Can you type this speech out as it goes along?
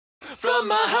from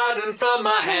my heart and from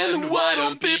my hand. Why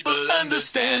don't people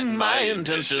understand my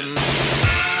intention?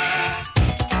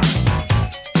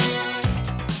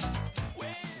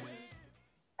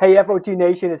 Hey FOT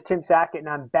Nation, it's Tim Sackett, and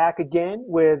I'm back again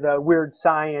with a Weird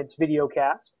Science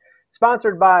videocast,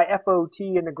 sponsored by FOT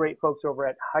and the great folks over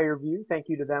at Hireview. Thank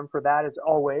you to them for that, as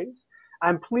always.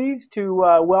 I'm pleased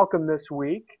to welcome this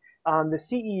week the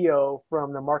CEO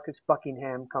from the Marcus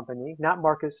Buckingham Company. Not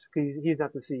Marcus, he's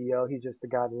not the CEO, he's just the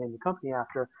guy they named the company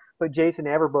after, but Jason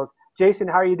Averbook. Jason,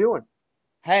 how are you doing?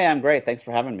 Hey, I'm great. Thanks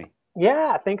for having me.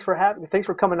 Yeah, thanks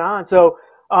for coming on. So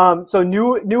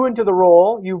new into the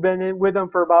role. You've been with them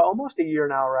for about almost a year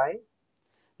now, right?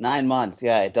 9 months.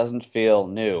 Yeah, it doesn't feel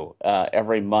new.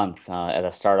 Every month at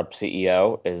a startup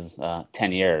CEO is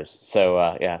 10 years.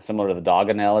 So yeah, similar to the dog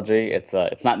analogy,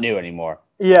 it's not new anymore.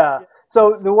 Yeah.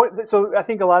 So I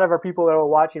think a lot of our people that are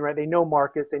watching, right? They know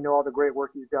Marcus. They know all the great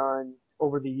work he's done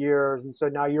over the years, and so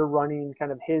now you're running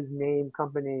kind of his name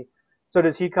company. So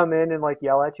does he come in and like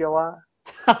yell at you a lot?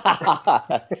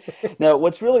 No,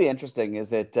 what's really interesting is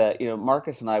that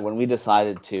Marcus and I, when we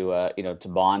decided to to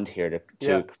bond here Yeah.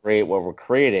 to create what we're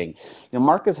creating,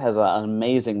 Marcus has an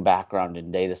amazing background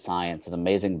in data science, an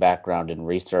amazing background in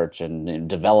research and in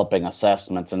developing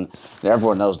assessments, and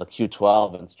everyone knows the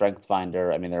Q12 and Strength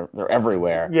Finder. I mean, they're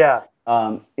everywhere. Yeah.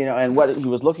 And what he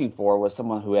was looking for was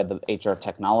someone who had the HR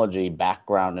technology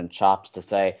background and chops to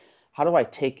say, how do I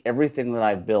take everything that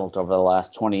I've built over the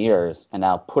last 20 years and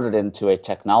now put it into a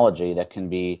technology that can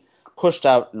be pushed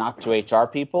out not to HR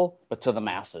people, but to the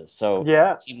masses? So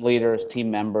Yeah. team leaders,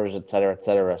 team members, et cetera, et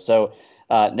cetera. So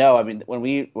no, I mean, when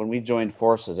we joined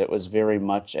forces, it was very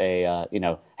much a,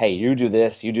 hey, you do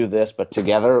this, but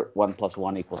together,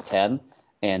 1+1 = 10.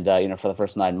 And for the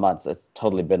first 9 months, it's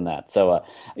totally been that. So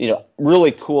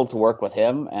really cool to work with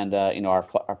him and our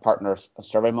partner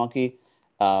SurveyMonkey.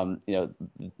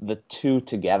 The two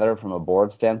together from a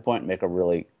board standpoint make a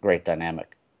really great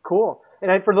dynamic. Cool.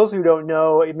 And for those who don't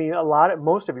know, I mean,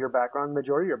 most of your background,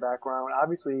 majority of your background,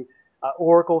 obviously,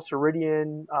 Oracle,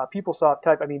 Ceridian, PeopleSoft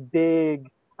type. I mean,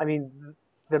 big. I mean,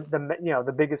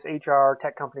 the biggest HR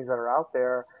tech companies that are out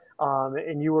there.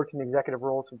 And you worked in executive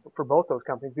roles for both those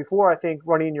companies before. I think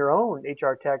running your own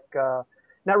HR tech,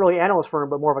 not really analyst firm,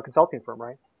 but more of a consulting firm,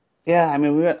 right? Yeah, I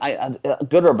mean,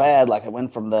 good or bad. Like I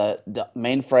went from the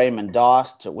mainframe and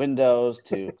DOS to Windows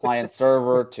to client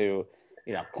server to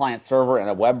client server and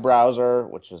a web browser,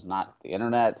 which was not the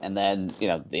internet, and then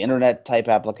the internet type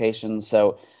applications.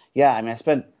 So yeah, I mean, I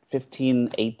spent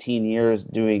 15, 18 years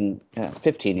doing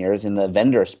 15 years in the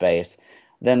vendor space,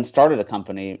 then started a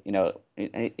company.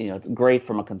 It's great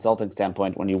from a consulting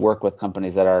standpoint when you work with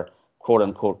companies that are quote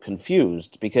unquote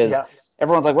confused because Yeah.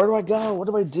 everyone's like, where do I go? What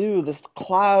do I do? This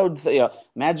cloud,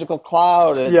 magical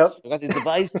cloud, and Yep. we've got these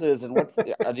devices, and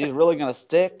are these really going to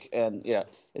stick? And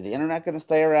is the internet going to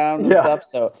stay around and Yeah. stuff?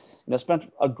 So,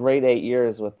 spent a great 8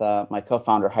 years with my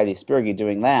co-founder Heidi Spirgy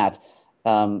doing that.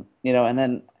 And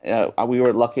then we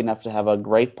were lucky enough to have a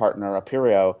great partner,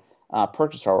 Aperio,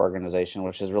 purchase our organization,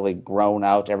 which has really grown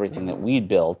out everything that we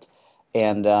built.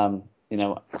 And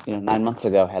 9 months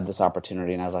ago, I had this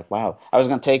opportunity, and I was like, wow, I was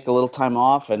going to take a little time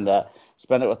off and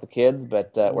spend it with the kids,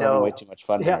 but we're having way No. too much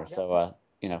fun Yeah. here. So,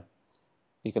 you can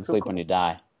Cool. sleep when you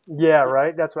die. Yeah,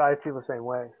 right. That's why I feel the same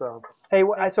way. So, hey,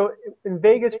 so in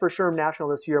Vegas for Sherm National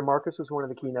this year, Marcus was one of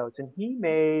the keynotes, and he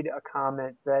made a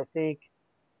comment that I think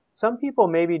some people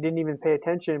maybe didn't even pay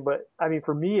attention, but I mean,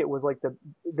 for me, it was like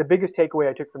the biggest takeaway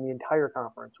I took from the entire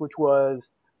conference, which was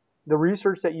the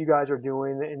research that you guys are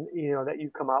doing, and that you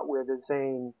come out with is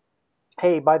saying,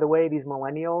 hey, by the way, these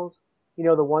millennials,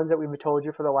 the ones that we've told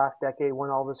you for the last decade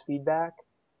want all this feedback.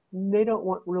 They don't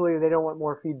want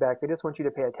more feedback. They just want you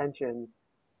to pay attention.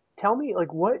 Tell me,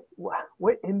 like, what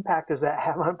impact does that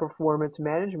have on performance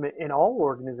management in all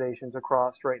organizations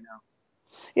across right now?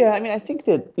 Yeah, I mean, I think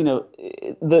that,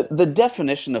 the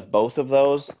definition of both of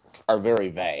those are very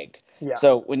vague. Yeah,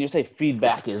 So when you say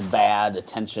feedback is bad,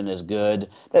 attention is good,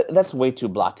 that's way too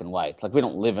black and white. Like we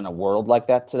don't live in a world like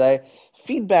that today.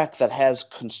 Feedback that has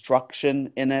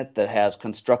construction in it, that has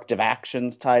constructive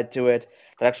actions tied to it,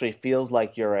 that actually feels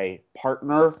like you're a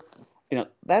partner,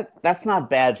 that's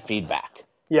not bad feedback.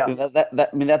 yeah, I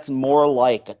mean, that's more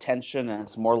like attention and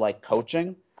it's more like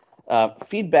coaching.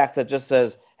 Feedback that just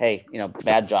says, hey,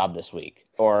 bad job this week,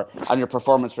 or on your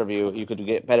performance review, you could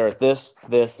get better at this,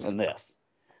 this, and this.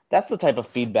 That's the type of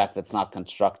feedback that's not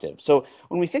constructive. So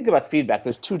when we think about feedback,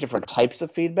 there's two different types of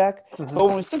feedback. hmm But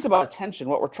when we think about attention,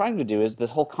 what we're trying to do is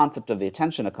this whole concept of the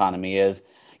attention economy is,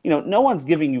 no one's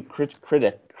giving you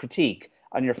critique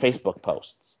on your Facebook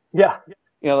posts. yeah,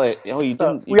 Like, you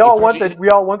didn't. We all want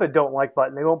the don't like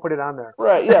button. They won't put it on there.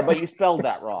 Right, yeah, but you spelled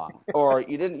that wrong, or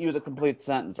you didn't use a complete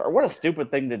sentence, or what a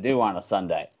stupid thing to do on a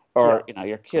Sunday, or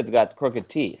your kid's got crooked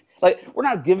teeth. Like, we're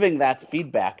not giving that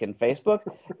feedback in Facebook.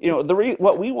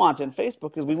 What we want in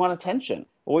Facebook is we want attention.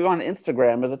 What we want on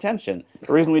Instagram is attention.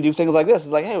 The reason we do things like this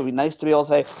is like, hey, it would be nice to be able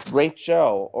to say great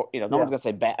show, or no one's gonna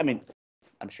say bad. I mean,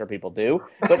 I'm sure people do,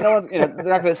 but no one's, they're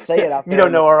not going to say it out there. You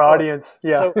don't know our audience.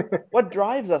 Yeah. So what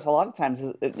drives us a lot of times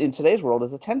in today's world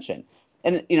is attention.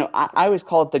 And, I always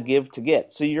call it the give to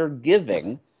get. So you're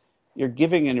giving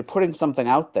and you're putting something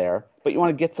out there, but you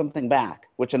want to get something back,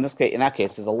 which in that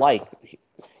case is a like.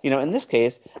 In this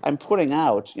case, I'm putting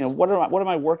out, what am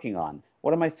I working on?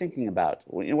 What am I thinking about?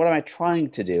 What am I trying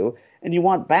to do? And you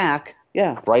want back,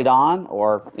 right on,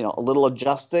 or, a little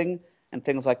adjusting and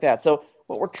things like that. So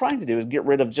what we're trying to do is get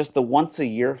rid of just the once a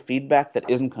year feedback that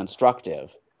isn't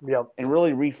constructive. Yep. And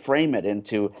really reframe it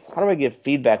into, how do I give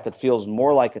feedback that feels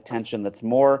more like attention, that's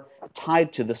more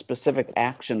tied to the specific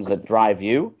actions that drive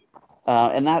you,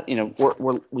 and that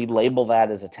we label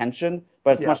that as attention,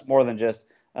 but it's much more than just,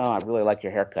 oh, I really like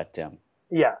your haircut, Tim.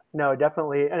 Yeah, no,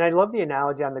 definitely. And I love the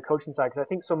analogy on the coaching side, because I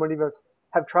think so many of us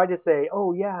have tried to say,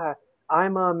 oh yeah,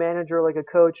 I'm a manager like a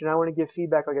coach and I want to give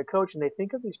feedback like a coach, and they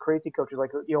think of these crazy coaches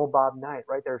like the old Bob Knight,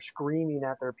 right? They're screaming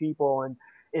at their people,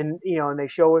 and they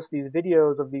show us these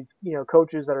videos of these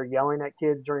coaches that are yelling at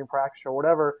kids during practice or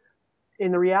whatever.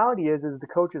 And the reality is the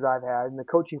coaches I've had and the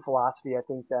coaching philosophy I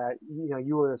think that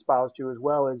you were espoused to as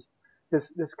well is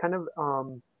this kind of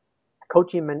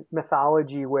coaching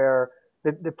mythology where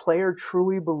the player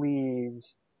truly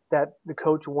believes that the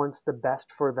coach wants the best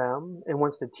for them and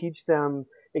wants to teach them,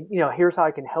 here's how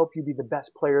I can help you be the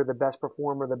best player, the best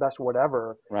performer, the best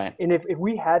whatever. Right. And if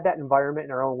we had that environment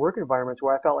in our own work environments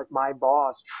where I felt like my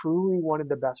boss truly wanted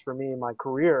the best for me in my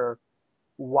career,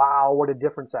 wow, what a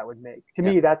difference that would make. To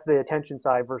me, that's the attention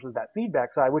side versus that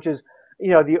feedback side, which is,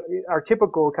 our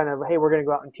typical kind of, hey, we're going to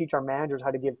go out and teach our managers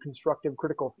how to give constructive,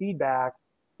 critical feedback.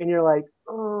 And you're like,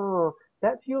 oh,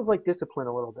 that feels like discipline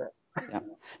a little bit. Yeah.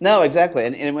 No, exactly.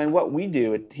 And what we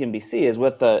do at TMBC is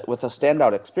with a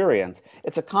standout experience,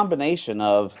 it's a combination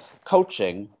of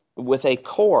coaching with a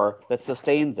core that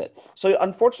sustains it. So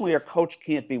unfortunately, your coach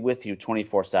can't be with you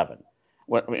 24/7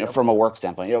 from a work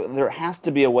standpoint. There has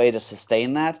to be a way to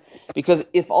sustain that, because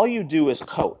if all you do is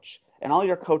coach and all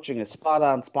your coaching is spot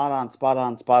on, spot on, spot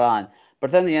on, spot on,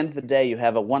 but then at the end of the day, you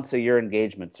have a once a year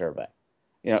engagement survey.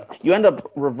 You end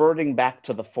up reverting back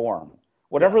to the form,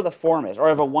 whatever the form is, or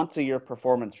have a once a year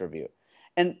performance review.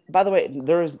 And by the way,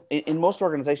 in most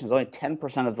organizations, only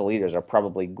 10% of the leaders are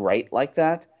probably great like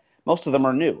that. Most of them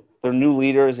are new. They're new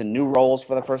leaders in new roles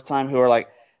for the first time who are like,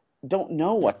 don't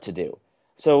know what to do.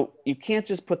 So you can't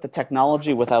just put the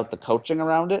technology without the coaching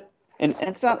around it. And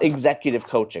it's not executive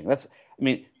coaching.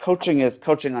 Coaching is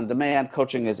coaching on demand.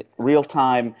 Coaching is real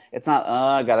time. It's not,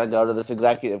 I got to go to this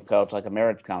executive coach like a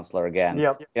marriage counselor again,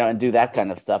 and do that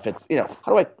kind of stuff. It's,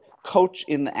 how do I coach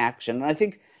in the action? And I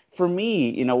think for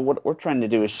me, what we're trying to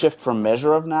do is shift from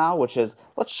measure of now, which is,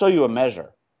 let's show you a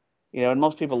measure, and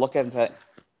most people look at it and say,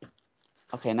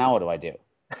 okay, now what do I do?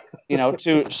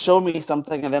 To show me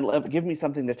something and then give me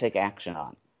something to take action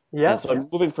on. Yeah. And so I'm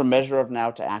moving from measure of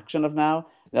now to action of now.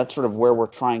 That's sort of where we're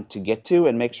trying to get to,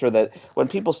 and make sure that when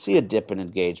people see a dip in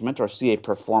engagement or see a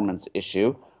performance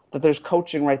issue, that there's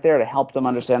coaching right there to help them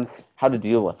understand how to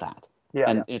deal with that. Yeah.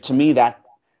 And to me,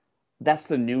 that's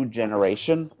the new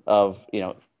generation of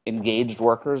engaged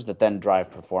workers that then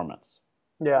drive performance.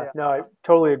 Yeah, no, I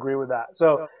totally agree with that.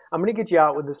 So I'm going to get you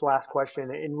out with this last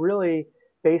question, and really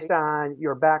based on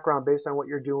your background, based on what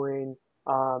you're doing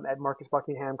at Marcus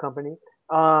Buckingham Company,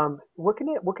 what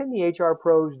can the HR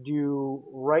pros do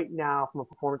right now from a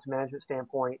performance management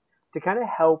standpoint to kind of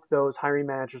help those hiring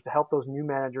managers, to help those new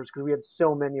managers? Because we have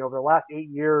so many over the last 8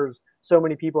 years. So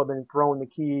many people have been throwing the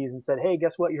keys and said, "Hey,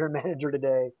 guess what? You're a manager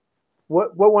today."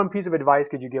 What one piece of advice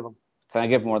could you give them? Can I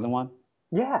give more than one?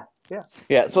 Yeah.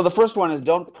 So the first one is,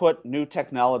 don't put new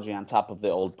technology on top of the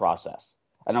old process.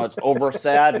 I know it's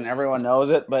oversaid and everyone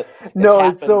knows it, but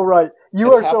it's so right.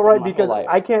 You are so right, because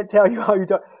I can't tell you how you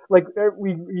talk. Like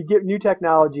you get new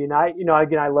technology, and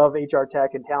I love HR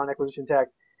tech and talent acquisition tech,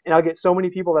 and I'll get so many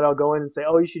people that I'll go in and say,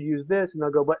 "Oh, you should use this," and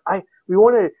they'll go, "But we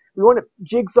want to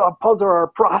jigsaw puzzle our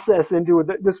process into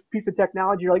this piece of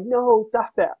technology." You're like, "No,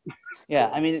 stop that." Yeah,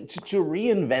 to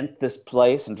reinvent this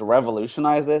place and to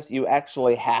revolutionize this, you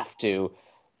actually have to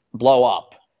blow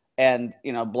up. And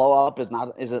blow up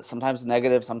is it sometimes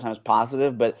negative, sometimes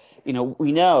positive, but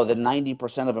we know that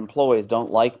 90% of employees don't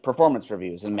like performance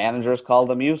reviews, and managers call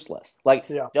them useless.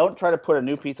 Don't try to put a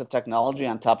new piece of technology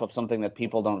on top of something that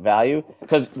people don't value,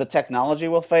 because the technology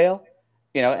will fail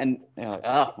And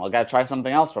oh, well, I got to try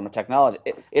something else from a technology.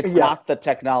 It's Yeah. not the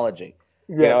technology.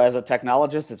 Yeah. As a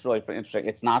technologist, it's really interesting.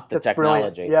 It's not the That's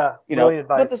brilliant. technology. Yeah. Brilliant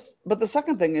advice. But the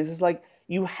second thing is like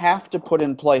you have to put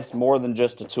in place more than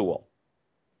just a tool.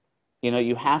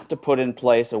 You have to put in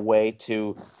place a way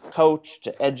to coach,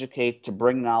 to educate, to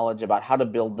bring knowledge about how to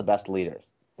build the best leaders.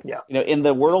 Yeah. In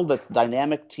the world that's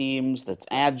dynamic teams, that's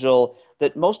agile,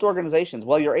 that most organizations,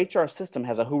 well, your HR system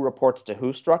has a who reports to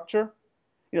who structure.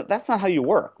 That's not how you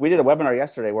work. We did a webinar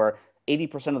yesterday where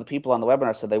 80% of the people on the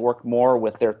webinar said they work more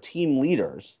with their team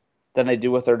leaders than they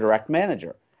do with their direct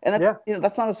manager. And Yeah.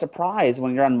 that's not a surprise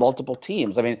when you're on multiple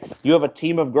teams. I mean, you have a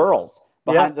team of girls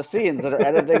behind the scenes that are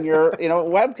editing your,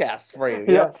 webcasts for you.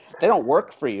 Yeah. They don't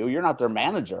work for you. You're not their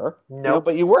manager, Nope.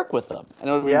 but you work with them. And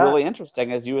it would be Yeah. really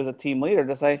interesting as you as a team leader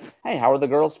to say, hey, how are the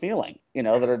girls feeling? And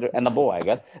the boy, I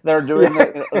guess, that are doing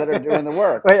the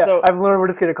work. Well, yeah. So I've learned we're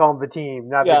just going to call them the team,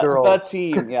 not the yeah, girls. the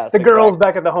team. Yes, The girls exactly.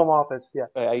 back at the home office. Yeah.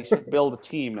 I should build a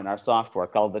team in our software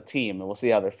called the team, and we'll see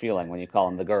how they're feeling when you call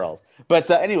them the girls. But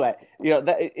anyway,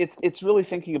 it's really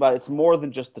thinking about it's more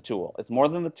than just the tool. It's more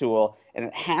than the tool, and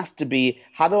it has to be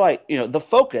how do I, the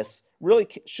focus really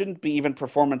shouldn't be even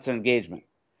performance and engagement.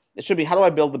 It should be how do I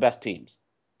build the best teams,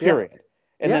 period.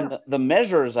 And Yeah. then the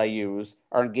measures I use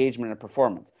are engagement and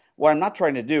performance. What I'm not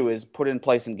trying to do is put in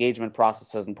place engagement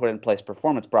processes and put in place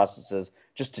performance processes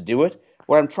just to do it.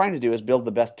 What I'm trying to do is build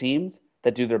the best teams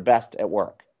that do their best at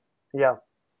work. Yeah.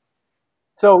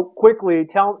 So quickly,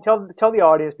 tell the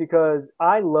audience, because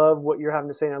I love what you're having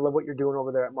to say and I love what you're doing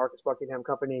over there at Marcus Buckingham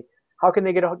Company. How can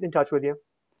they get in touch with you?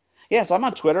 Yeah, so I'm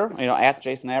on Twitter, at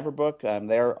Jason Averbook. I'm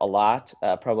there a lot,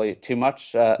 probably too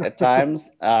much at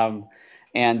times.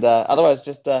 And otherwise,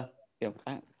 just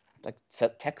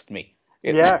text me.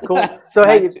 Yeah, cool. So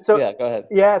hey, Yeah, go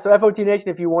ahead. so FOT Nation,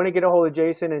 if you want to get a hold of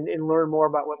Jason and learn more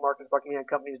about what Marcus Buckingham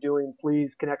Company is doing,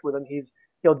 please connect with him.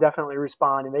 He'll definitely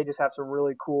respond, and they just have some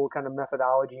really cool kind of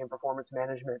methodology and performance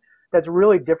management that's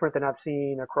really different than I've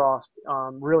seen across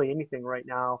really anything right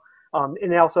now.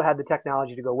 And they also have the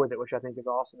technology to go with it, which I think is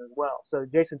awesome as well. So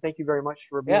Jason, thank you very much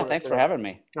for being Yeah, with us thanks for today. having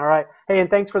me. All right. Hey, and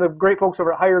thanks for the great folks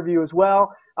over at HireView as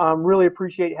well. Really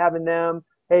appreciate having them.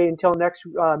 Hey, until next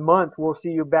month, we'll see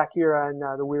you back here on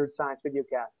the Weird Science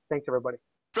Videocast. Thanks, everybody.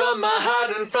 From my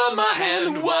heart and from my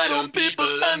hand, why don't people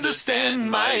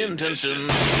understand my intention?